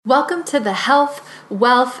Welcome to the Health,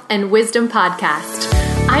 Wealth, and Wisdom Podcast.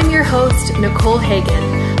 I'm your host, Nicole Hagan,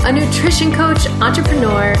 a nutrition coach,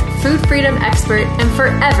 entrepreneur, food freedom expert, and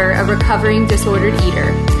forever a recovering disordered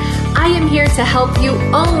eater. I am here to help you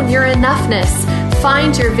own your enoughness,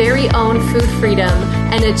 find your very own food freedom,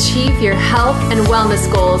 and achieve your health and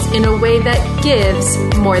wellness goals in a way that gives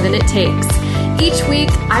more than it takes. Each week,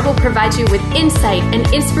 I will provide you with insight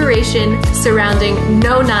and inspiration surrounding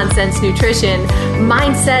no-nonsense nutrition,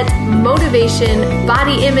 mindset, motivation,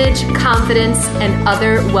 body image, confidence, and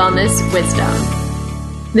other wellness wisdom.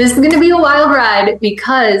 This is going to be a wild ride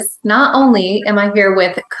because not only am I here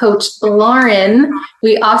with Coach Lauren,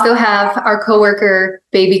 we also have our coworker,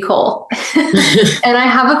 Baby Cole. And I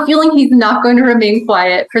have a feeling he's not going to remain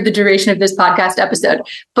quiet for the duration of this podcast episode,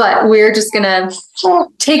 but we're just going to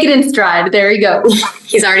take it in stride. There you go.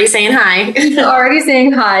 He's already saying hi. He's already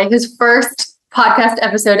saying hi. His first podcast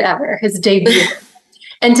episode ever, his debut.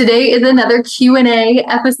 And today is another Q&A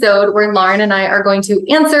episode where Lauren and I are going to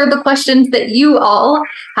answer the questions that you all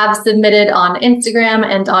have submitted on Instagram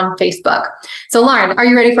and on Facebook. So Lauren, are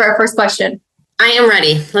you ready for our first question? I am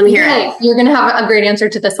ready. Let me hear it. You're going to have a great answer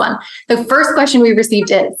to this one. The first question we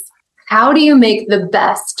received is, how do you make the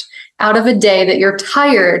best out of a day that you're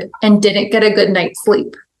tired and didn't get a good night's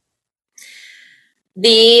sleep?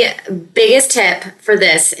 The biggest tip for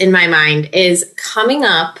this in my mind is coming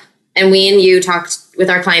up, and we and you talked with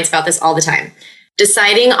our clients about this all the time,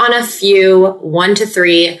 deciding on a few 1 to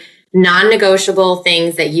 3 non-negotiable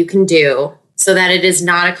things that you can do so that it is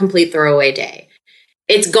not a complete throwaway day.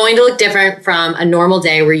 It's going to look different from a normal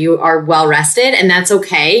day where you are well rested, and that's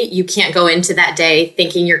okay. You can't go into that day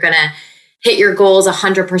thinking you're going to hit your goals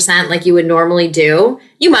 100% like you would normally do.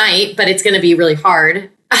 You might, but it's going to be really hard.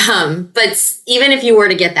 But even if you were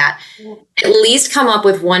to get that, at least come up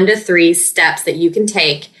with 1 to 3 steps that you can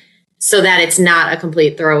take so that it's not a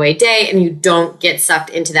complete throwaway day and you don't get sucked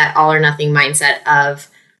into that all or nothing mindset of,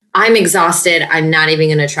 I'm exhausted, I'm not even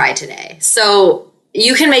going to try today. So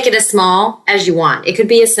you can make it as small as you want. It could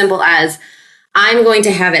be as simple as, I'm going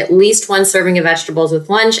to have at least 1 serving of vegetables with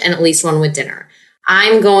lunch and at least 1 with dinner.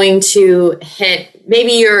 I'm going to hit,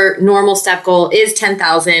 maybe your normal step goal is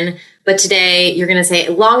 10,000, but today you're going to say,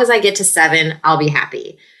 as long as I get to 7, I'll be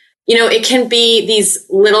happy. You know, it can be these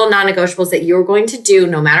little non-negotiables that you're going to do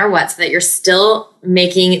no matter what, so that you're still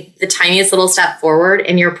making the tiniest little step forward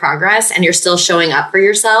in your progress and you're still showing up for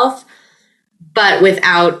yourself, but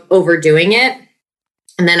without overdoing it.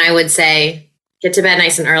 And then I would say, get to bed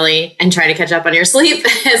nice and early and try to catch up on your sleep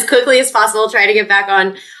as quickly as possible. Try to get back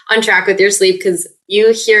on track with your sleep, because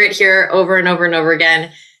you hear it here over and over and over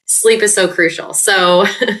again. Sleep is so crucial. So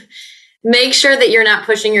make sure that you're not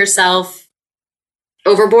pushing yourself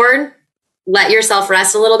overboard. Let yourself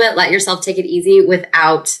rest a little bit. Let yourself take it easy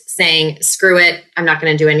without saying, screw it, I'm not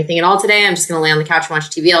going to do anything at all today. I'm just going to lay on the couch and watch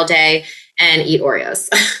TV all day and eat Oreos.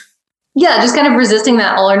 Yeah, just kind of resisting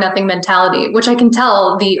that all or nothing mentality, which I can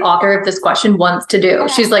tell the author of this question wants to do.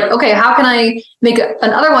 She's like, okay, how can I make an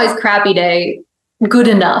otherwise crappy day good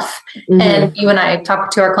enough? Mm-hmm. And you and I talk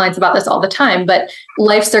to our clients about this all the time, but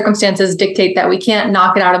life circumstances dictate that we can't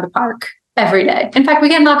knock it out of the park every day. In fact, we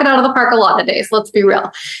can't knock it out of the park a lot of days. Let's be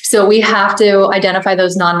real. So we have to identify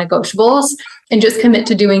those non-negotiables and just commit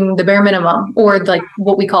to doing the bare minimum, or like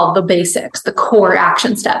what we call the basics, the core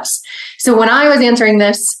action steps. So when I was answering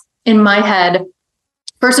this in my head,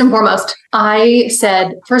 first and foremost, I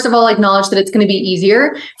said, first of all, acknowledge that it's going to be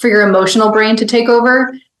easier for your emotional brain to take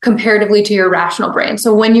over comparatively to your rational brain.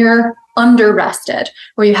 So when you're under rested,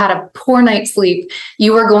 or you had a poor night's sleep,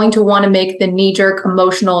 you are going to want to make the knee-jerk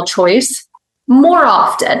emotional choice more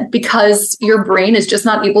often, because your brain is just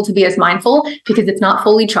not able to be as mindful because it's not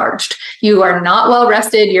fully charged. You are not well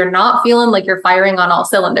rested. You're not feeling like you're firing on all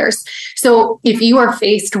cylinders. So if you are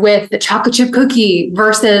faced with the chocolate chip cookie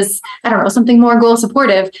versus, I don't know, something more goal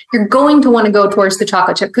supportive, you're going to want to go towards the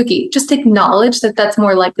chocolate chip cookie. Just acknowledge that that's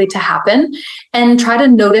more likely to happen and try to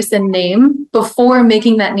notice and name before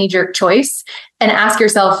making that knee-jerk choice, and ask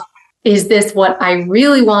yourself, is this what I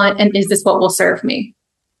really want? And is this what will serve me?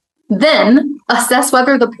 Then assess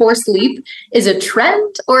whether the poor sleep is a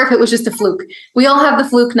trend or if it was just a fluke. We all have the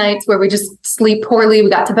fluke nights where we just sleep poorly. We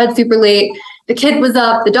got to bed super late. The kid was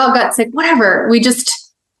up, the dog got sick, whatever. We just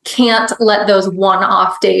can't let those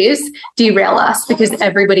one-off days derail us, because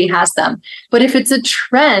everybody has them. But if it's a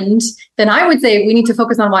trend, then I would say we need to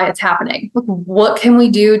focus on why it's happening. Look, what can we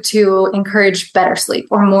do to encourage better sleep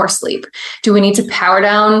or more sleep? Do we need to power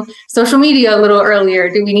down social media a little earlier?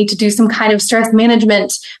 Do we need to do some kind of stress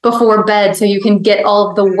management before bed so you can get all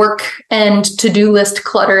of the work and to-do list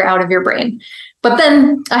clutter out of your brain? But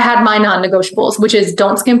then I had my non-negotiables, which is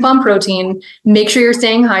don't skimp on protein, make sure you're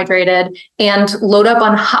staying hydrated, and load up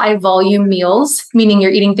on high volume meals, meaning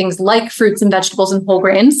you're eating things like fruits and vegetables and whole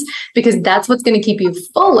grains, because that's what's going to keep you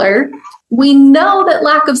fuller. We know that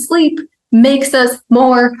lack of sleep makes us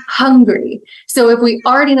more hungry. So if we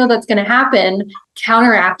already know that's going to happen,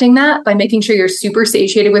 counteracting that by making sure you're super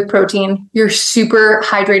satiated with protein, you're super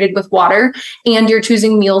hydrated with water, and you're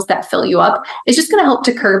choosing meals that fill you up, is just going to help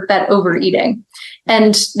to curb that overeating.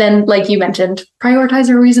 And then, like you mentioned, prioritize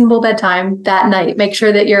a reasonable bedtime that night. Make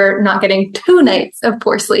sure that you're not getting 2 nights of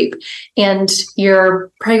poor sleep and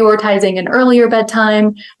you're prioritizing an earlier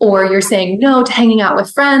bedtime, or you're saying no to hanging out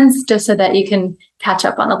with friends just so that you can catch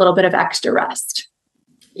up on a little bit of extra rest.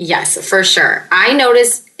 Yes, for sure. I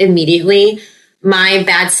notice immediately my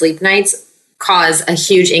bad sleep nights cause a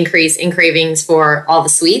huge increase in cravings for all the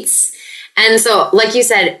sweets. And so, like you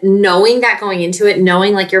said, knowing that going into it,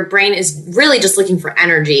 knowing like your brain is really just looking for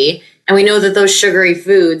energy. And we know that those sugary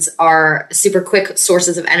foods are super quick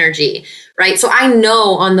sources of energy, right? So I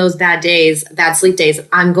know on those bad days, bad sleep days,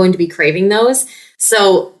 I'm going to be craving those.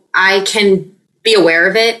 So I can be aware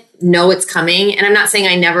of it, know it's coming. And I'm not saying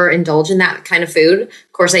I never indulge in that kind of food.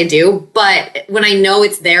 Of course I do. But when I know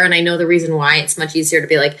it's there and I know the reason why, it's much easier to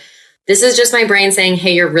be like, this is just my brain saying,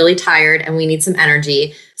 hey, you're really tired and we need some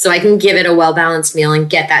energy. So I can give it a well-balanced meal and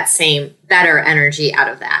get that same better energy out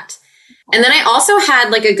of that. And then I also had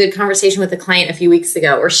like a good conversation with a client a few weeks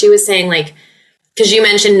ago where she was saying like, because you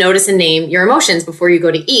mentioned notice and name your emotions before you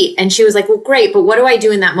go to eat. And she was like, well, great, but what do I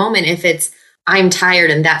do in that moment if it's I'm tired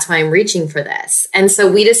and that's why I'm reaching for this? And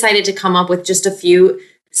so we decided to come up with just a few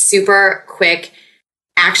super quick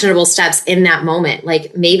actionable steps in that moment.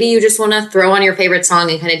 Like maybe you just want to throw on your favorite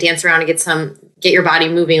song and kind of dance around and get your body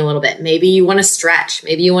moving a little bit. Maybe you want to stretch.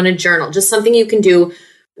 Maybe you want to journal. Just something you can do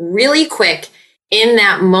really quick in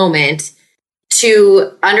that moment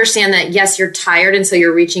to understand that, yes, you're tired and so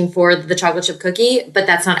you're reaching for the chocolate chip cookie, but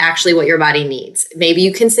that's not actually what your body needs. Maybe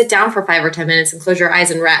you can sit down for 5 or 10 minutes and close your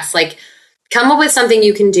eyes and rest. Like come up with something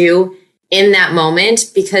you can do in that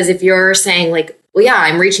moment, because if you're saying like, well, yeah,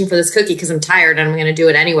 I'm reaching for this cookie because I'm tired and I'm going to do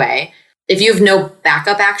it anyway. If you have no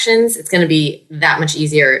backup actions, it's going to be that much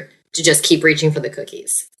easier to just keep reaching for the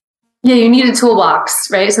cookies. Yeah, you need a toolbox,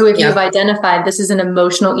 right? So if you've identified this is an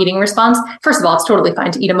emotional eating response, first of all, it's totally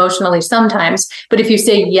fine to eat emotionally sometimes. But if you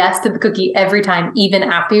say yes to the cookie every time, even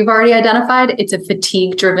after you've already identified it's a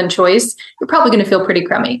fatigue-driven choice, you're probably going to feel pretty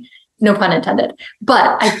crummy. No pun intended.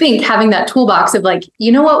 But I think having that toolbox of like,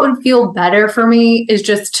 you know what would feel better for me is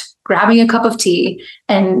just grabbing a cup of tea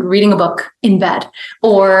and reading a book in bed,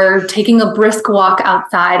 or taking a brisk walk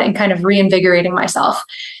outside and kind of reinvigorating myself.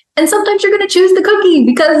 And sometimes you're going to choose the cookie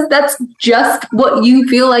because that's just what you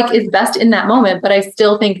feel like is best in that moment. But I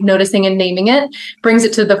still think noticing and naming it brings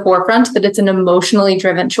it to the forefront that it's an emotionally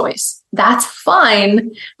driven choice. That's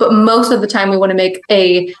fine. But most of the time we want to make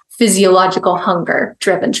a physiological hunger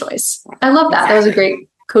driven choice. I love that. That was a great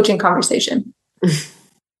coaching conversation.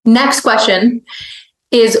 Next question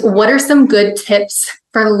is, what are some good tips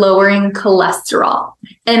for lowering cholesterol?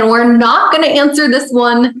 And we're not going to answer this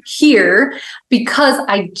one here because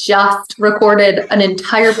I just recorded an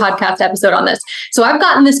entire podcast episode on this. So I've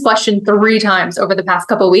gotten this question 3 times over the past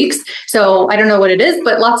couple of weeks. So I don't know what it is,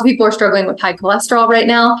 but lots of people are struggling with high cholesterol right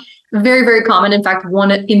now. Very, very common. In fact,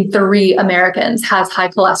 1 in 3 Americans has high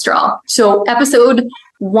cholesterol. So episode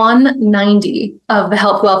 190 of the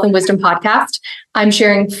Health, Wealth, and Wisdom podcast, I'm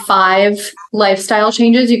sharing 5 lifestyle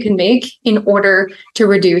changes you can make in order to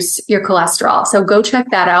reduce your cholesterol. So go check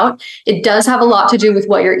that out. It does have a lot to do with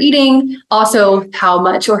what you're eating, also how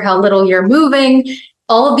much or how little you're moving,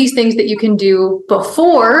 all of these things that you can do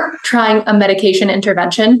before trying a medication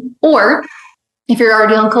intervention. Or if you're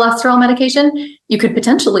already on cholesterol medication, you could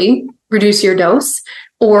potentially reduce your dose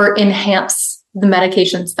or enhance the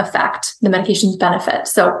medication's effect, the medication's benefit.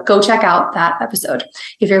 So go check out that episode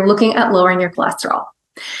if you're looking at lowering your cholesterol.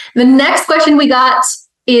 The next question we got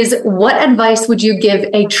is, what advice would you give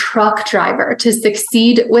a truck driver to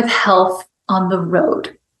succeed with health on the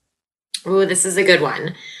road? Oh, this is a good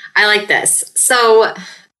one. I like this. So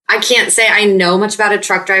I can't say I know much about a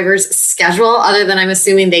truck driver's schedule other than I'm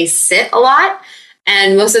assuming they sit a lot.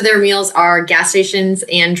 And most of their meals are gas stations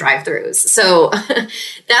and drive-thrus. So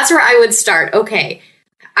that's where I would start. Okay,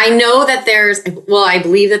 I know that I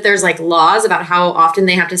believe that there's like laws about how often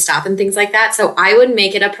they have to stop and things like that. So I would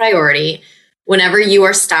make it a priority whenever you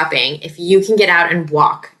are stopping, if you can get out and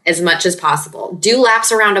walk as much as possible. Do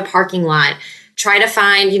laps around a parking lot. Try to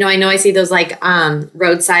find, I know I see those like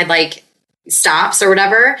roadside like stops or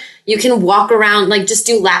whatever. You can walk around, like just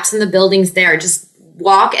do laps in the buildings there. Just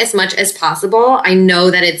walk as much as possible. I know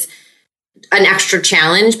that it's an extra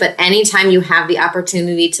challenge, but anytime you have the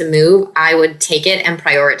opportunity to move, I would take it and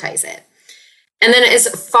prioritize it. And then as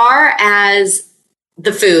far as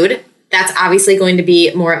the food, that's obviously going to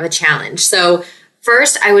be more of a challenge. So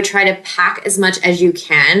first, I would try to pack as much as you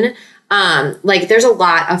can. Like there's a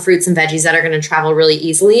lot of fruits and veggies that are going to travel really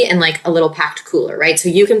easily in like a little packed cooler, right? So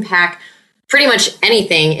you can pack pretty much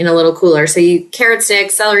anything in a little cooler. So you carrot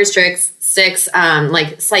sticks, celery sticks,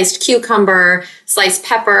 like sliced cucumber, sliced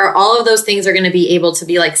pepper, all of those things are going to be able to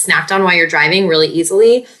be like snacked on while you're driving really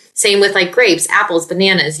easily. Same with like grapes, apples,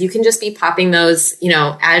 bananas. You can just be popping those,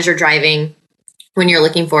 as you're driving when you're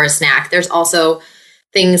looking for a snack. There's also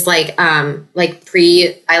things like I like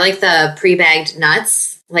the pre-bagged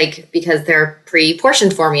nuts, like because they're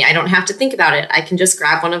pre-portioned for me. I don't have to think about it. I can just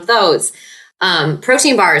grab one of those.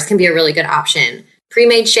 Protein bars can be a really good option.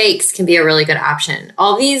 Pre-made shakes can be a really good option.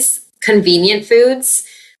 All these convenient foods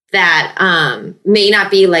that may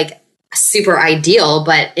not be like super ideal,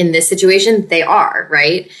 but in this situation, they are,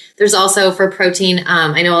 right? There's also for protein,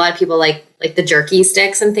 I know a lot of people like the jerky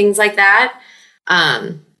sticks and things like that.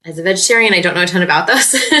 As a vegetarian, I don't know a ton about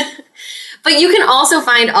those. But you can also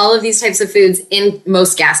find all of these types of foods in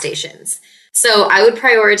most gas stations. So I would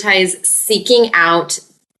prioritize seeking out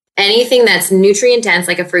anything that's nutrient dense,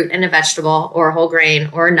 like a fruit and a vegetable or a whole grain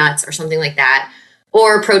or nuts or something like that,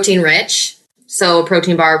 or protein rich. So a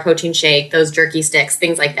protein bar, a protein shake, those jerky sticks,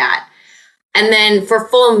 things like that. And then for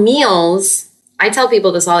full meals, I tell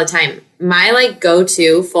people this all the time. My like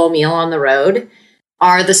go-to full meal on the road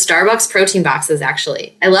are the Starbucks protein boxes,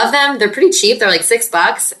 actually. I love them. They're pretty cheap. They're like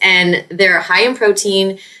 $6 and they're high in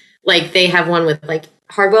protein. Like they have one with like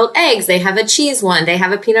hard-boiled eggs. They have a cheese one. They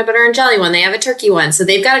have a peanut butter and jelly one. They have a turkey one. So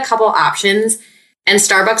they've got a couple options, and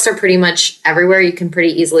Starbucks are pretty much everywhere. You can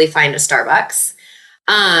pretty easily find a Starbucks.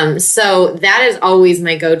 So that is always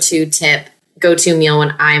my go-to meal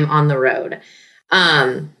when I'm on the road.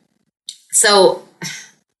 So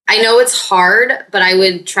I know it's hard, but I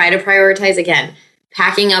would try to prioritize, again,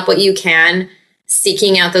 packing up what you can,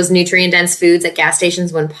 seeking out those nutrient dense foods at gas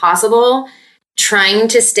stations when possible, trying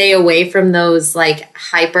to stay away from those like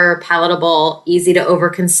hyper palatable, easy to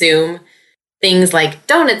overconsume things like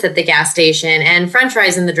donuts at the gas station and French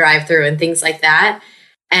fries in the drive-thru and things like that.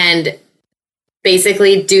 And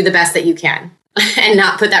basically do the best that you can and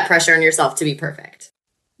not put that pressure on yourself to be perfect.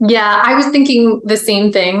 Yeah, I was thinking the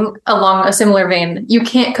same thing along a similar vein. You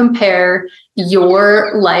can't compare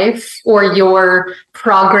your life or your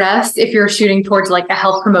progress if you're shooting towards like a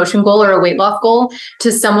health promotion goal or a weight loss goal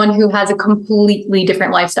to someone who has a completely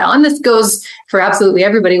different lifestyle. And this goes for absolutely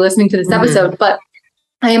everybody listening to this episode. But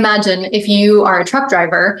I imagine if you are a truck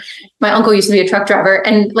driver, my uncle used to be a truck driver,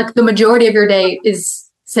 and like the majority of your day is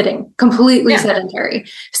sitting, completely sedentary.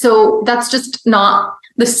 So that's just not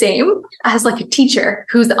the same as like a teacher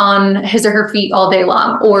who's on his or her feet all day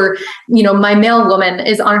long, or, my mail woman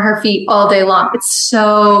is on her feet all day long. It's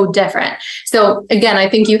so different. So again, I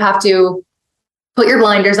think you have to put your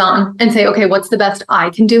blinders on and say, okay, what's the best I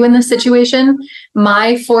can do in this situation?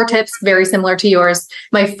 My 4 tips, very similar to yours.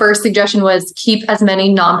 My first suggestion was keep as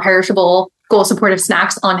many non-perishable goal supportive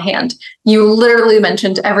snacks on hand. You literally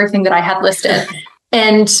mentioned everything that I had listed.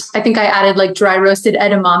 And I think I added like dry roasted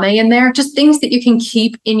edamame in there, just things that you can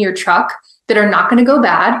keep in your truck that are not going to go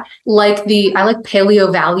bad. Like I like Paleo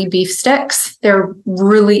Valley beef sticks. They're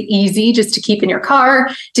really easy just to keep in your car,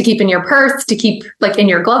 to keep in your purse, to keep like in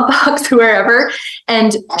your glove box, wherever.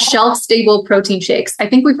 And shelf stable protein shakes. I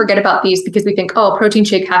think we forget about these because we think, oh, protein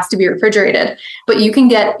shake has to be refrigerated, but you can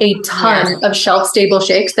get a ton of shelf stable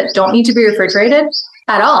shakes that don't need to be refrigerated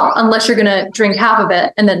at all, unless you're going to drink half of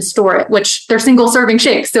it and then store it, which they're single serving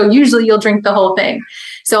shakes. So usually you'll drink the whole thing.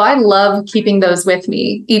 So I love keeping those with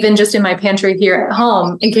me, even just in my pantry here at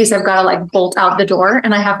home, in case I've got to like bolt out the door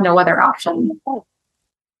and I have no other option.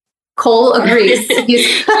 Cole agrees. He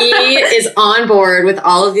is on board with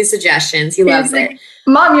all of these suggestions. He loves it.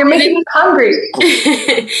 Mom, you're making me hungry.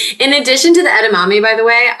 In addition to the edamame, by the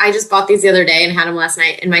way, I just bought these the other day and had them last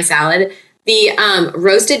night in my salad. The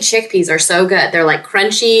roasted chickpeas are so good. They're like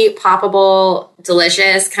crunchy, poppable,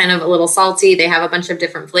 delicious, kind of a little salty. They have a bunch of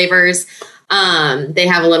different flavors. They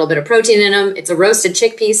have a little bit of protein in them. It's a roasted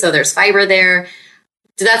chickpea, so there's fiber there.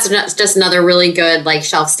 So that's just another really good, like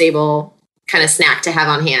shelf stable kind of snack to have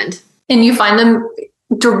on hand. And you find them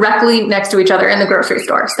directly next to each other in the grocery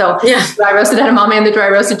store. So yeah. dry roasted edamame and the dry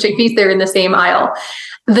roasted chickpeas, they're in the same aisle.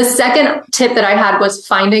 The second tip that I had was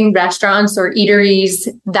finding restaurants or eateries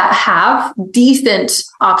that have decent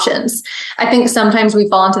options. I think sometimes we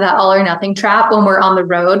fall into that all or nothing trap when we're on the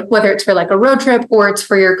road, whether it's for like a road trip or it's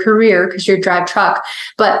for your career because you drive truck,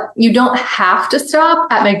 but you don't have to stop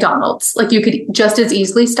at McDonald's. Like you could just as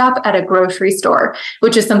easily stop at a grocery store,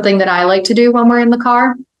 which is something that I like to do when we're in the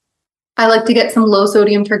car. I like to get some low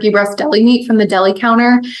sodium turkey breast deli meat from the deli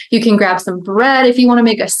counter. You can grab some bread if you want to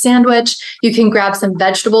make a sandwich. You can grab some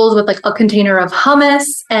vegetables with like a container of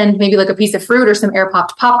hummus and maybe like a piece of fruit or some air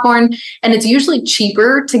popped popcorn. And it's usually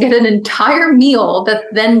cheaper to get an entire meal that's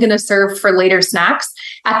then going to serve for later snacks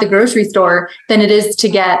at the grocery store than it is to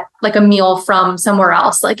get like a meal from somewhere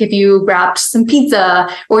else. Like if you grabbed some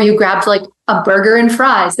pizza or you grabbed like a burger and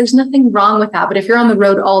fries, there's nothing wrong with that. But if you're on the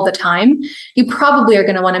road all the time, you probably are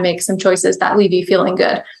going to want to make some choices that leave you feeling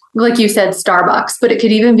good. Like you said, Starbucks, but it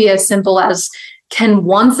could even be as simple as, can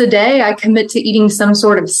once a day I commit to eating some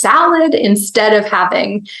sort of salad instead of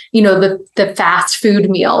having, the fast food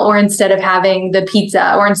meal, or instead of having the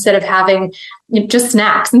pizza, or instead of having just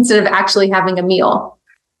snacks, instead of actually having a meal.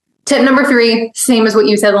 Tip number 3, same as what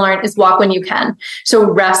you said, Lauren, is walk when you can. So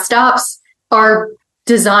rest stops are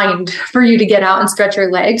designed for you to get out and stretch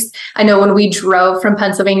your legs. I know when we drove from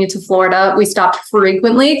Pennsylvania to Florida, we stopped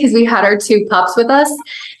frequently because we had our 2 pups with us.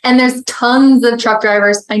 And there's tons of truck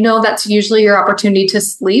drivers. I know that's usually your opportunity to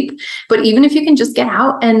sleep, but even if you can just get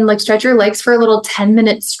out and like stretch your legs for a little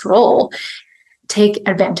 10-minute stroll, take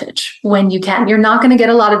advantage when you can. You're not going to get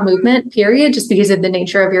a lot of movement, period, just because of the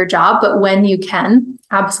nature of your job. But when you can,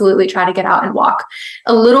 absolutely try to get out and walk.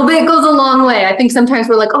 A little bit goes a long way. I think sometimes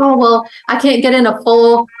we're like, oh, well, I can't get in a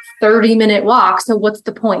full 30-minute walk. So what's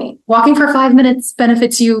the point? Walking for 5 minutes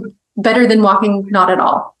benefits you better than walking not at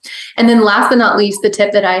all. And then last but not least, the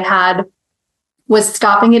tip that I had was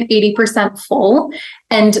stopping at 80% full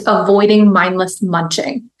and avoiding mindless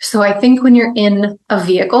munching. So I think when you're in a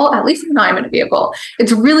vehicle, at least when I'm in a vehicle,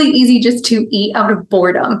 it's really easy just to eat out of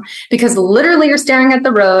boredom because literally you're staring at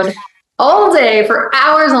the road all day for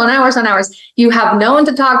hours on hours on hours. You have no one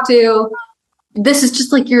to talk to. This is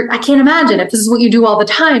just like I can't imagine if this is what you do all the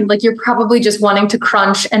time. Like you're probably just wanting to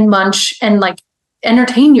crunch and munch and like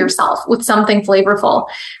entertain yourself with something flavorful.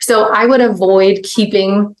 So I would avoid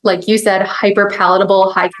keeping, like you said, hyper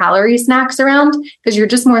palatable, high calorie snacks around because you're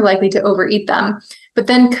just more likely to overeat them. But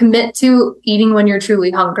then commit to eating when you're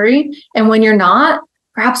truly hungry. And when you're not,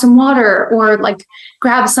 grab some water or like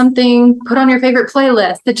grab something, put on your favorite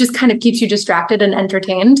playlist that just kind of keeps you distracted and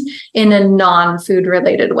entertained in a non-food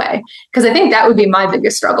related way. Because I think that would be my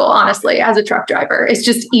biggest struggle, honestly, as a truck driver. It's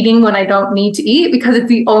just eating when I don't need to eat because it's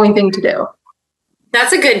the only thing to do.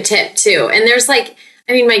 That's a good tip too. And there's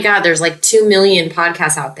my God, there's like 2 million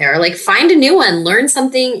podcasts out there. Like find a new one, learn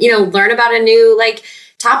something, learn about a new like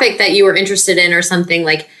topic that you were interested in or something.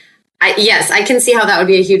 Like, I can see how that would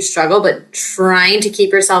be a huge struggle, but trying to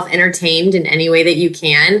keep yourself entertained in any way that you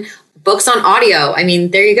can. Books on audio. I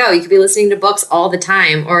mean, there you go. You could be listening to books all the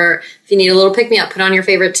time. Or if you need a little pick-me-up, put on your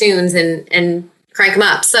favorite tunes and crank them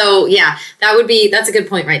up. So yeah, that's a good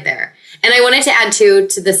point right there. And I wanted to add to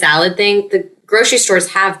the salad thing. The grocery stores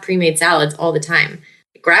have pre-made salads all the time.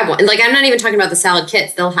 Grab one. And like, I'm not even talking about the salad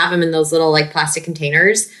kits. They'll have them in those little like plastic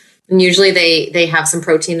containers. And usually they have some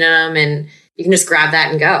protein in them and you can just grab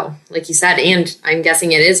that and go, like you said. And I'm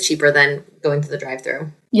guessing it is cheaper than going to the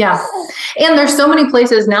drive-thru. Yeah. And there's so many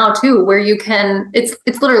places now too, where you can, it's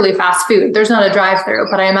literally fast food. There's not a drive-thru,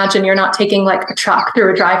 but I imagine you're not taking like a truck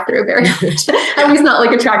through a drive-thru very much, at least not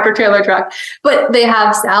like a tractor trailer truck, but they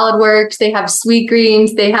have Salad Works, they have Sweet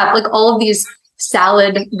Greens, they have like all of these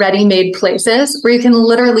salad ready-made places where you can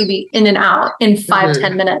literally be in and out in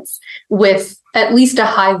 5-10 minutes with at least a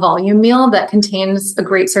high volume meal that contains a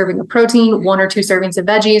great serving of protein, 1 or 2 servings of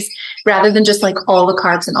veggies, rather than just like all the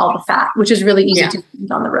carbs and all the fat, which is really easy to eat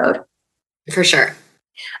on the road. For sure.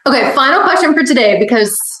 Okay, final question for today,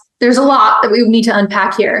 because there's a lot that we need to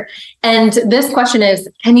unpack here. And this question is,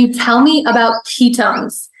 can you tell me about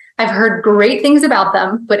ketones? I've heard great things about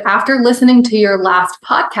them, but after listening to your last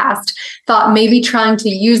podcast, thought maybe trying to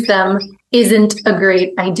use them isn't a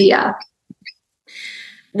great idea.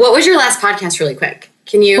 What was your last podcast really quick?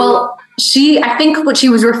 Can you? Well, I think what she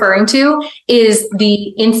was referring to is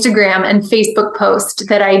the Instagram and Facebook post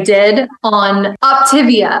that I did on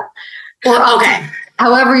Optivia, or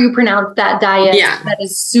however you pronounce that diet that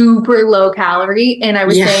is super low calorie. And I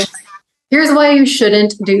was saying, here's why you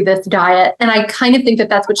shouldn't do this diet. And I kind of think that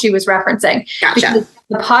that's what she was referencing. Gotcha. Because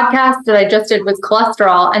the podcast that I just did was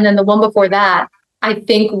cholesterol. And then the one before that, I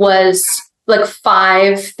think was like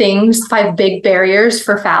 5 big barriers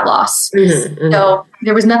for fat loss. So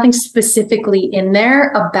there was nothing specifically in there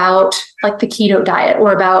about like the keto diet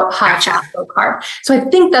or about high fat, low carb. So I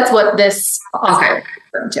think that's what this author is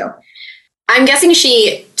referring to. I'm guessing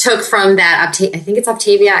she took from that, I think it's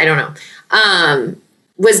Optavia, I don't know,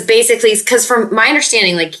 was basically, because from my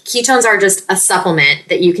understanding, like ketones are just a supplement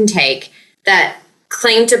that you can take that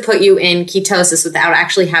claim to put you in ketosis without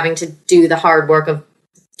actually having to do the hard work of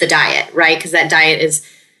the diet, right? Because that diet is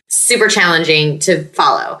super challenging to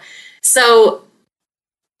follow. So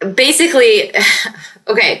basically,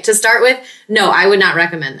 okay, to start with, no, I would not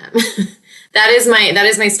recommend them. That is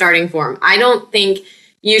my starting form. I don't think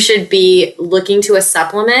you should be looking to a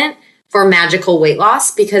supplement for magical weight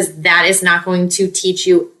loss, because that is not going to teach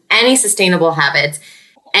you any sustainable habits,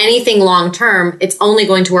 anything long-term. It's only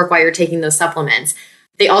going to work while you're taking those supplements.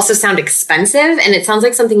 They also sound expensive, and it sounds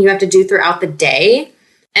like something you have to do throughout the day.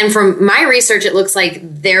 And from my research, it looks like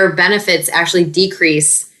their benefits actually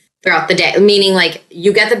decrease throughout the day, meaning like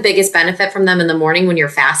you get the biggest benefit from them in the morning when you're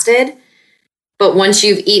fasted. But once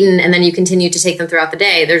you've eaten and then you continue to take them throughout the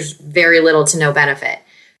day, there's very little to no benefit.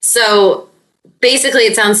 So basically,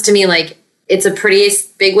 it sounds to me like it's a pretty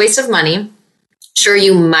big waste of money. Sure,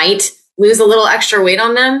 you might lose a little extra weight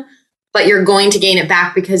on them, but you're going to gain it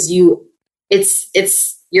back because you're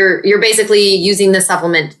basically using the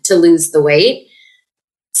supplement to lose the weight.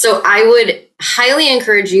 So I would highly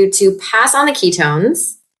encourage you to pass on the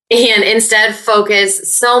ketones and instead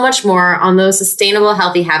focus so much more on those sustainable,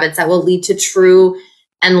 healthy habits that will lead to true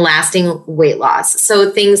and lasting weight loss. So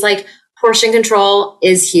things like portion control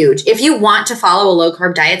is huge. If you want to follow a low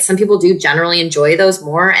carb diet, some people do generally enjoy those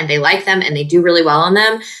more and they like them and they do really well on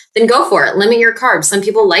them, then go for it. Limit your carbs. Some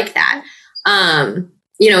people like that.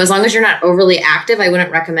 As long as you're not overly active, I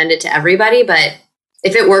wouldn't recommend it to everybody, but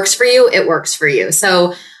if it works for you, it works for you.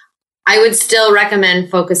 So I would still recommend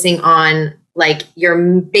focusing on like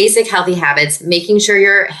your basic healthy habits, making sure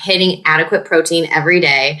you're hitting adequate protein every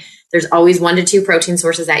day. There's always 1 to 2 protein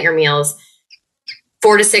sources at your meals,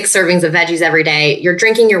 4 to 6 servings of veggies every day. You're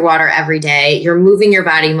drinking your water every day. You're moving your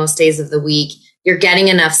body most days of the week. You're getting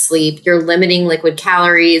enough sleep. You're limiting liquid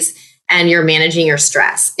calories, and you're managing your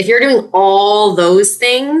stress. If you're doing all those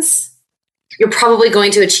things, you're probably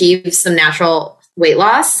going to achieve some natural weight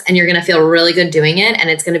loss, and you're going to feel really good doing it, and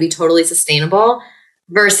it's going to be totally sustainable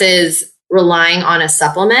versus relying on a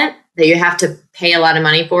supplement that you have to pay a lot of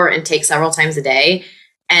money for and take several times a day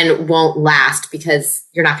and won't last because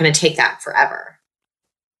you're not going to take that forever.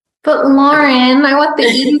 But Lauren, I want the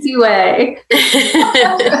easy way.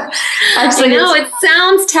 Actually, no, it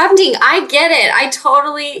sounds tempting. I get it. I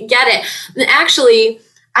totally get it. And actually,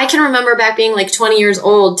 I can remember back being like 20 years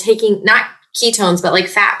old, taking not ketones, but like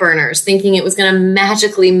fat burners, thinking it was going to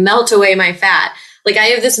magically melt away my fat. Like I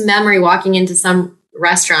have this memory walking into some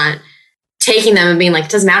restaurant, taking them and being like,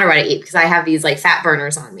 it doesn't matter what I eat because I have these like fat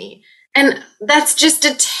burners on me. And that's just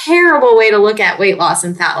a terrible way to look at weight loss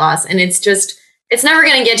and fat loss. And it's never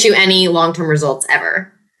going to get you any long-term results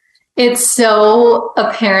ever. It's so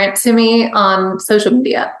apparent to me on social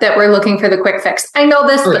media that we're looking for the quick fix. I know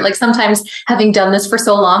this, but like sometimes having done this for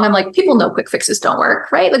so long, I'm like, people know quick fixes don't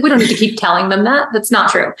work, right? Like we don't need to keep telling them that. That's not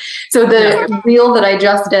true. So the reel that I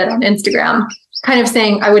just did on Instagram, kind of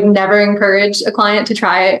saying I would never encourage a client to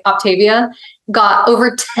try Optavia, got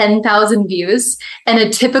over 10,000 views. And a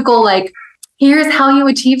typical like, here's how you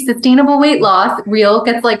achieve sustainable weight loss reel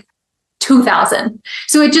gets like 2,000.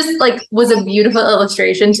 So it just like was a beautiful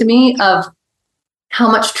illustration to me of how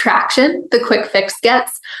much traction the quick fix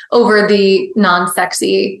gets over the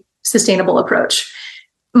non-sexy sustainable approach.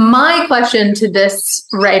 My question to this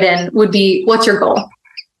write-in would be, what's your goal?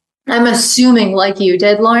 I'm assuming like you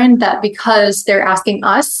did, Lauren, that because they're asking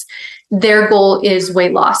us, their goal is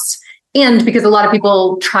weight loss. And because a lot of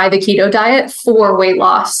people try the keto diet for weight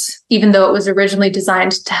loss, even though it was originally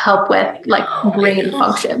designed to help with like brain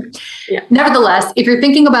function. Yeah. Nevertheless, if you're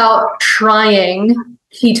thinking about trying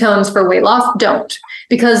ketones for weight loss, don't.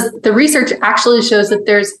 Because the research actually shows that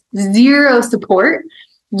there's zero support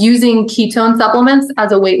using ketone supplements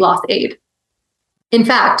as a weight loss aid. In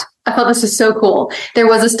fact, I thought this was so cool. There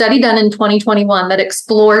was a study done in 2021 that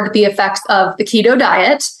explored the effects of the keto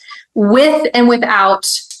diet with and without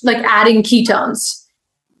like adding ketones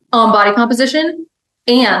on body composition,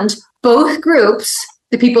 and both groups,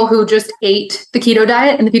 the people who just ate the keto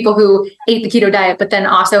diet and the people who ate the keto diet, but then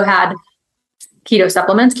also had ketone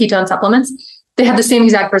supplements, they had the same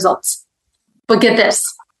exact results. But get this,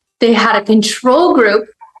 they had a control group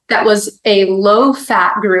that was a low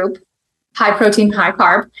fat group, high protein, high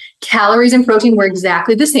carb. Calories and protein were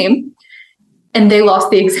exactly the same. and they lost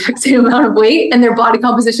the exact same amount of weight, and their body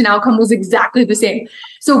composition outcome was exactly the same.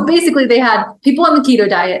 So basically they had people on the keto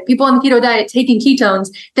diet taking ketones.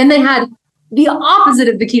 Then they had the opposite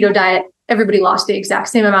of the keto diet. Everybody lost the exact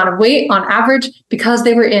same amount of weight on average because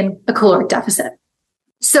they were in a caloric deficit.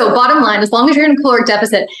 So bottom line, as long as you're in a caloric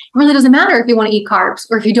deficit, it really doesn't matter if you want to eat carbs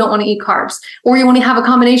or if you don't want to eat carbs, or you want to have a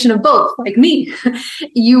combination of both, like me,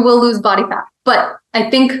 you will lose body fat. But I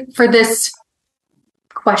think for this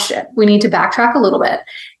question, we need to backtrack a little bit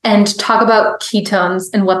and talk about ketones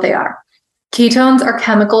and what they are. Ketones are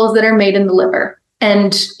chemicals that are made in the liver.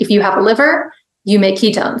 And if you have a liver, you make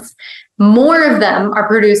ketones. More of them are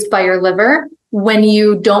produced by your liver when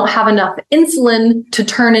you don't have enough insulin to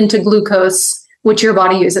turn into glucose, which your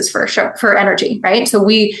body uses for energy, right? So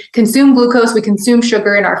we consume glucose, we consume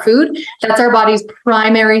sugar in our food. That's our body's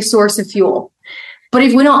primary source of fuel. But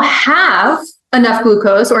if we don't have enough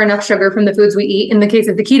glucose or enough sugar from the foods we eat, in the case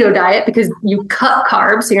of the keto diet, because you cut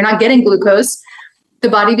carbs, so you're not getting glucose, the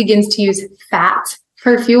body begins to use fat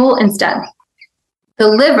for fuel instead. The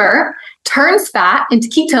liver turns fat into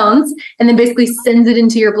ketones and then basically sends it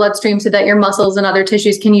into your bloodstream so that your muscles and other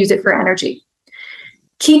tissues can use it for energy.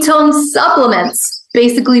 Ketone supplements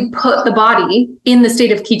basically put the body in the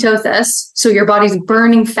state of ketosis. So your body's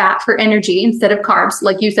burning fat for energy instead of carbs.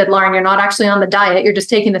 Like you said, Lauren, you're not actually on the diet. You're just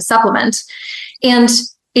taking the supplement. And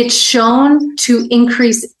it's shown to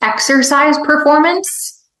increase exercise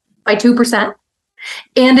performance by 2%.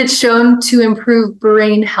 And it's shown to improve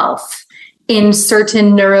brain health in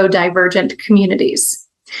certain neurodivergent communities.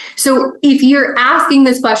 So if you're asking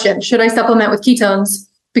this question, should I supplement with ketones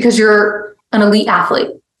because you're an elite athlete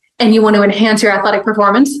and you want to enhance your athletic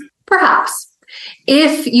performance? Perhaps.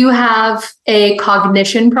 If you have a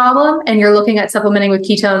cognition problem and you're looking at supplementing with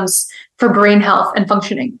ketones for brain health and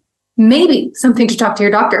functioning, maybe something to talk to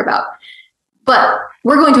your doctor about. But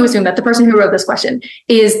we're going to assume that the person who wrote this question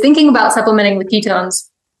is thinking about supplementing with ketones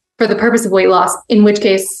for the purpose of weight loss, in which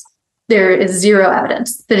case there is zero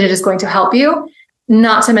evidence that it is going to help you.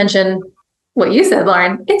 Not to mention what you said,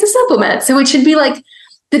 Lauren, it's a supplement. So it should be like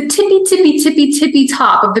the tippy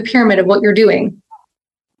top of the pyramid of what you're doing.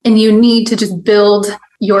 And you need to just build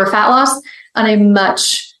your fat loss on a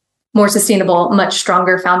much more sustainable, much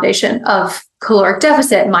stronger foundation of caloric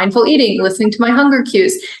deficit, mindful eating, listening to my hunger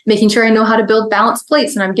cues, making sure I know how to build balanced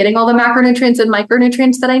plates and I'm getting all the macronutrients and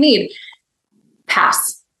micronutrients that I need.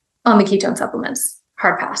 Pass on the ketone supplements.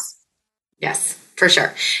 Hard pass. Yes, for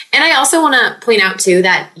sure. And I also want to point out too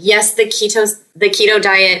that yes, the keto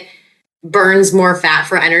diet burns more fat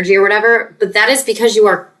for energy or whatever, but that is because you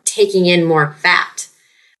are taking in more fat.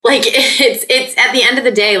 Like it's at the end of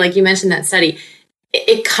the day, like you mentioned that study,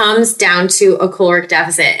 it comes down to a caloric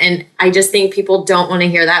deficit. And I just think people don't want to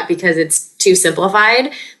hear that because it's too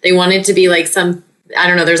simplified. They want it to be like I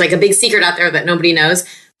don't know, there's like a big secret out there that nobody knows.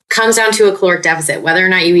 Comes down to a caloric deficit. Whether or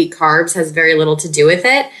not you eat carbs has very little to do with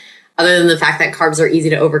it, other than the fact that carbs are easy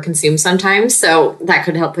to overconsume sometimes. So that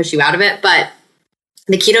could help push you out of it. But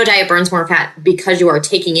the keto diet burns more fat because you are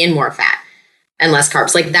taking in more fat and less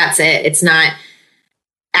carbs. Like that's it. It's not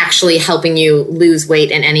actually helping you lose weight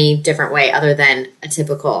in any different way other than a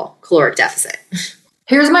typical caloric deficit.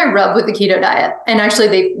 Here's my rub with the keto diet. And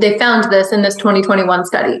actually they found this in this 2021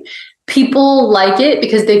 study. People like it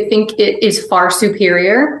because they think it is far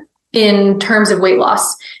superior in terms of weight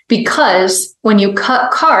loss, because when you cut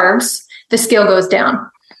carbs, the scale goes down.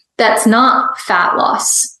 That's not fat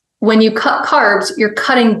loss. When you cut carbs, you're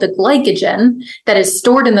cutting the glycogen that is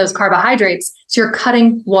stored in those carbohydrates. So you're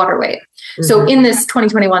cutting water weight. Mm-hmm. So in this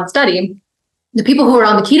 2021 study, the people who were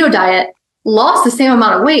on the keto diet lost the same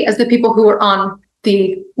amount of weight as the people who were on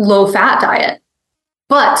the low fat diet.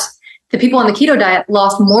 But the people on the keto diet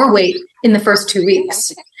lost more weight in the first 2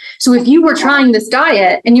 weeks. So if you were trying this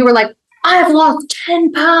diet and you were like, I have lost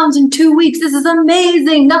 10 pounds in 2 weeks, this is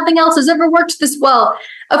amazing, nothing else has ever worked this well,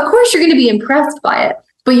 of course you're going to be impressed by it.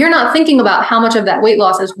 But you're not thinking about how much of that weight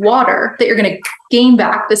loss is water that you're going to gain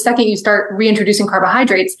back the second you start reintroducing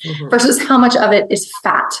carbohydrates, mm-hmm. versus how much of it is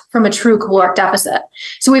fat from a true caloric deficit.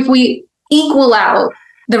 So if we equal out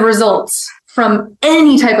the results from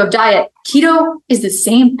any type of diet, keto is the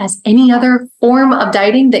same as any other form of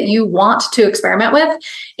dieting that you want to experiment with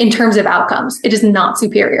in terms of outcomes. It is not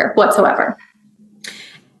superior whatsoever.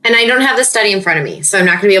 And I don't have the study in front of me, so I'm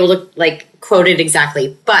not going to be able to quote it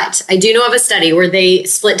exactly. But I do know of a study where they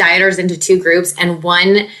split dieters into two groups, and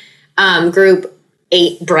one group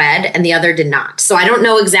ate bread and the other did not. So I don't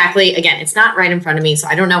know exactly, again, it's not right in front of me, so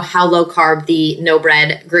I don't know how low carb the no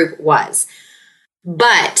bread group was.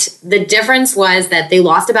 But the difference was that they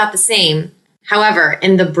lost about the same. However,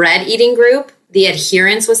 in the bread eating group, the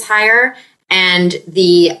adherence was higher and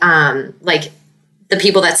the the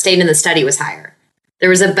people that stayed in the study was higher. There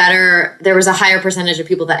was a higher percentage of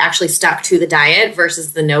people that actually stuck to the diet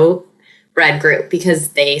versus the no bread group,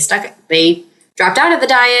 because they dropped out of the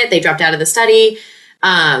diet, they dropped out of the study.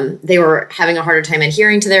 They were having a harder time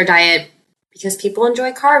adhering to their diet because people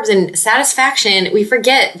enjoy carbs and satisfaction. We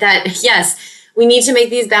forget that, yes, we need to make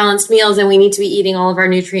these balanced meals and we need to be eating all of our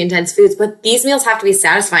nutrient-dense foods, but these meals have to be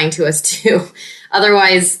satisfying to us too.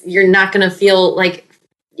 Otherwise, you're not going to feel like,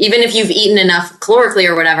 even if you've eaten enough calorically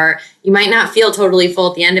or whatever, you might not feel totally full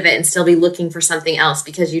at the end of it and still be looking for something else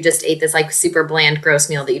because you just ate this like super bland, gross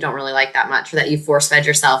meal that you don't really like that much, or that you force-fed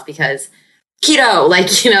yourself because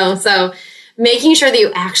keto, so making sure that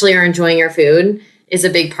you actually are enjoying your food is a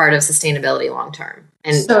big part of sustainability long-term.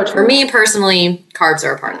 And so for me personally, carbs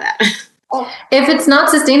are a part of that. If it's not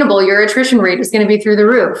sustainable, your attrition rate is going to be through the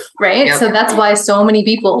roof, right? Yep. So that's why so many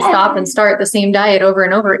people stop and start the same diet over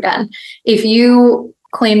and over again. If you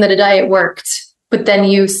claim that a diet worked, but then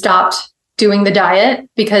you stopped doing the diet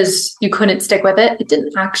because you couldn't stick with it, it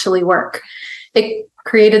didn't actually work. It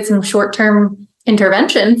created some short-term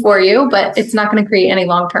intervention for you, but it's not going to create any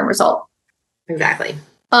long-term result. Exactly.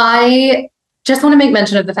 I just want to make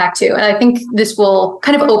mention of the fact too, and I think this will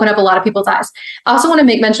kind of open up a lot of people's eyes. I also want to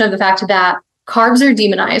make mention of the fact that carbs are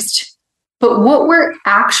demonized, but what we're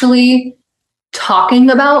actually talking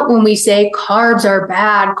about when we say carbs are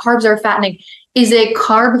bad, carbs are fattening, is a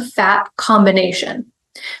carb-fat combination.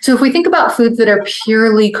 So if we think about foods that are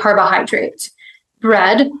purely carbohydrate,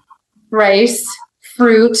 bread, rice,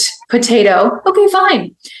 fruit, potato, okay,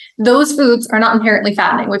 fine. Those foods are not inherently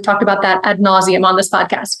fattening. We've talked about that ad nauseum on this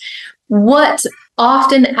podcast. What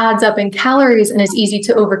often adds up in calories and is easy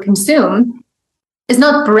to overconsume is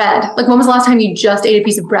not bread. Like, when was the last time you just ate a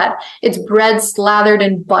piece of bread? It's bread slathered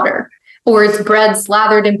in butter, or it's bread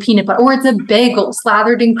slathered in peanut butter, or it's a bagel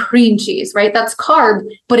slathered in cream cheese, right? That's carb,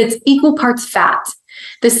 but it's equal parts fat.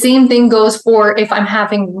 The same thing goes for if I'm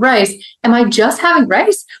having rice. Am I just having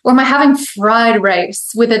rice, or am I having fried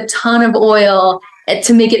rice with a ton of oil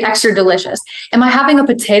to make it extra delicious? Am I having a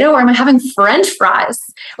potato, or am I having French fries?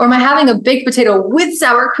 Or am I having a baked potato with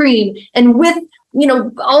sour cream and with,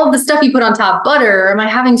 all of the stuff you put on top, butter? Or am I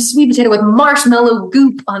having sweet potato with marshmallow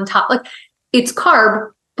goop on top? Like, it's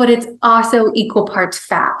carb, but it's also equal parts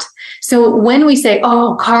fat. So when we say,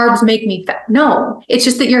 oh, carbs make me fat, no, it's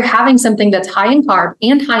just that you're having something that's high in carb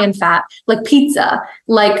and high in fat, like pizza,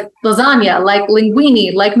 like lasagna, like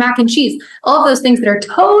linguine, like mac and cheese, all of those things that are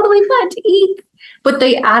totally fun to eat, but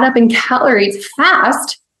they add up in calories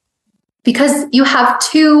fast because you have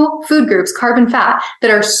two food groups, carb and fat,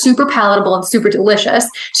 that are super palatable and super delicious.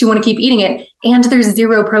 So you want to keep eating it. And there's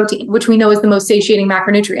zero protein, which we know is the most satiating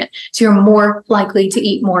macronutrient. So you're more likely to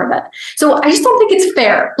eat more of it. So I just don't think it's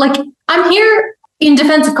fair. Like, I'm here in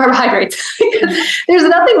defense of carbohydrates. There's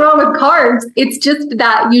nothing wrong with carbs. It's just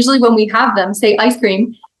that usually when we have them, say ice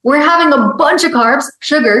cream, we're having a bunch of carbs,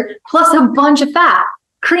 sugar, plus a bunch of fat,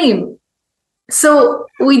 cream. So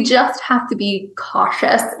we just have to be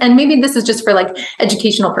cautious. And maybe this is just for like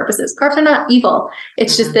educational purposes. Carbs are not evil.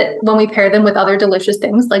 It's just that when we pair them with other delicious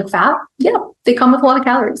things like fat, they come with a lot of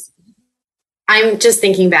calories. I'm just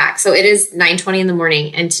thinking back. So it is 9:20 in the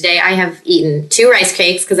morning. And today I have eaten 2 rice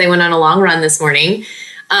cakes because I went on a long run this morning.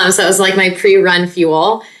 So it was like my pre-run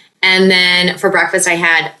fuel. And then for breakfast, I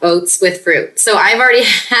had oats with fruit. So I've already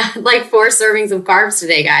had like 4 servings of carbs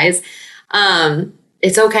today, guys.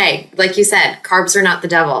 It's okay. Like you said, carbs are not the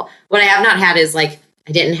devil. What I have not had is like,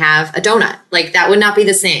 I didn't have a donut. Like, that would not be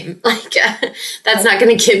the same. Like, that's not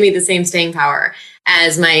going to give me the same staying power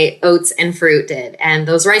as my oats and fruit did. And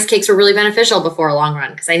those rice cakes were really beneficial before a long run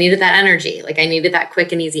because I needed that energy. Like, I needed that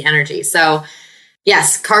quick and easy energy. So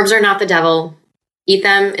yes, carbs are not the devil. Eat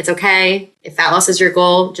them. It's okay. If fat loss is your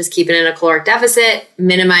goal, just keep it in a caloric deficit.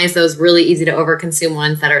 Minimize those really easy to overconsume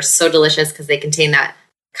ones that are so delicious because they contain that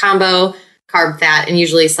combo carb, fat, and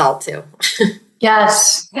usually salt too.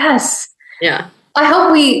 Yes. Yeah. I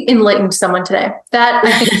hope we enlightened someone today. That,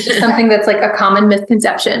 I think, is just something that's like a common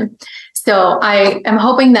misconception. So I am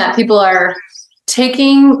hoping that people are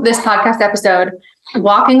taking this podcast episode,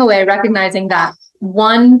 walking away, recognizing that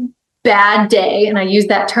one bad day, and I use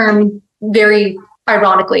that term very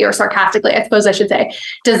ironically or sarcastically, I suppose I should say,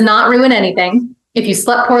 does not ruin anything. If you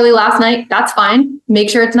slept poorly last night, that's fine. Make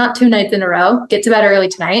sure it's not 2 nights in a row. Get to bed early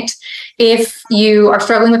tonight. If you are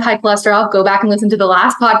struggling with high cholesterol, go back and listen to the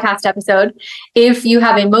last podcast episode. If you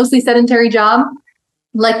have a mostly sedentary job,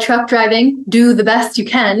 like truck driving, do the best you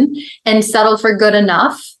can and settle for good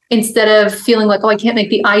enough instead of feeling like, oh, I can't make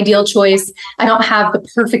the ideal choice. I don't have the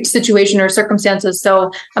perfect situation or circumstances,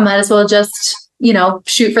 so I might as well just,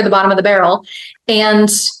 shoot for the bottom of the barrel. And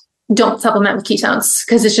don't supplement with ketones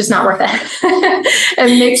because it's just not worth it.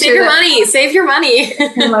 And save your money.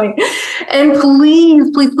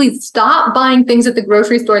 And please stop buying things at the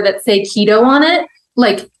grocery store that say keto on it.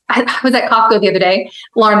 Like I was at Costco the other day.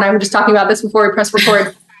 Lauren and I were just talking about this before we press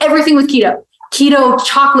record. Everything with keto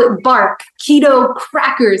chocolate bark, keto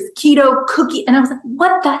crackers, keto cookie. And I was like,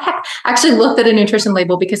 what the heck? I actually looked at a nutrition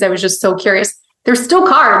label because I was just so curious. There's still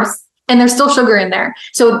carbs and there's still sugar in there.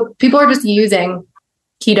 So people are just using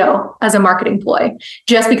keto as a marketing ploy.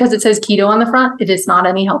 Just because it says keto on the front, it is not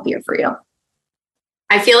any healthier for you.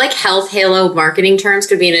 I feel like health halo marketing terms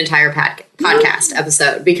could be an entire podcast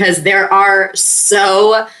episode because there are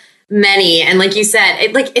so many. And like you said,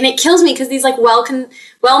 it kills me because these like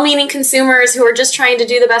well-meaning consumers who are just trying to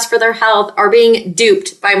do the best for their health are being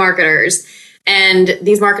duped by marketers. And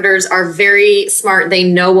these marketers are very smart. They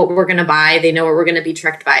know what we're going to buy. They know what we're going to be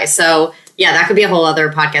tricked by. So yeah, that could be a whole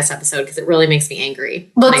other podcast episode because it really makes me angry.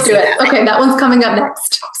 Let's do it. Okay, that one's coming up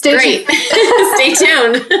next. Stay tuned. Stay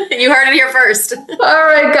tuned. You heard it here first. All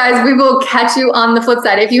right, guys, we will catch you on the flip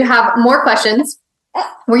side. If you have more questions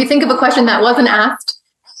or you think of a question that wasn't asked,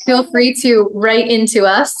 feel free to write into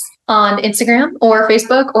us on Instagram or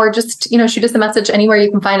Facebook, or just, shoot us a message anywhere you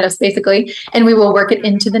can find us, basically, and we will work it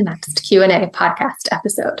into the next Q&A podcast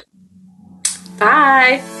episode.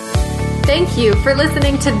 Bye. Thank you for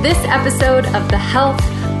listening to this episode of the Health,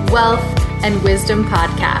 Wealth, and Wisdom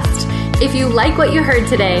Podcast. If you like what you heard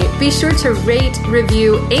today, be sure to rate,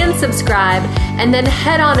 review, and subscribe, and then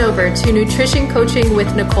head on over to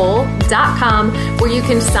nutritioncoachingwithnicole.com where you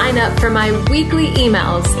can sign up for my weekly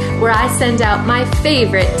emails where I send out my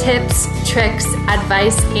favorite tips, tricks,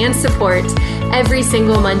 advice, and support every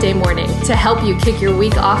single Monday morning to help you kick your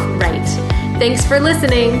week off right. Thanks for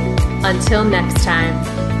listening. Until next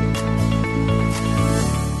time.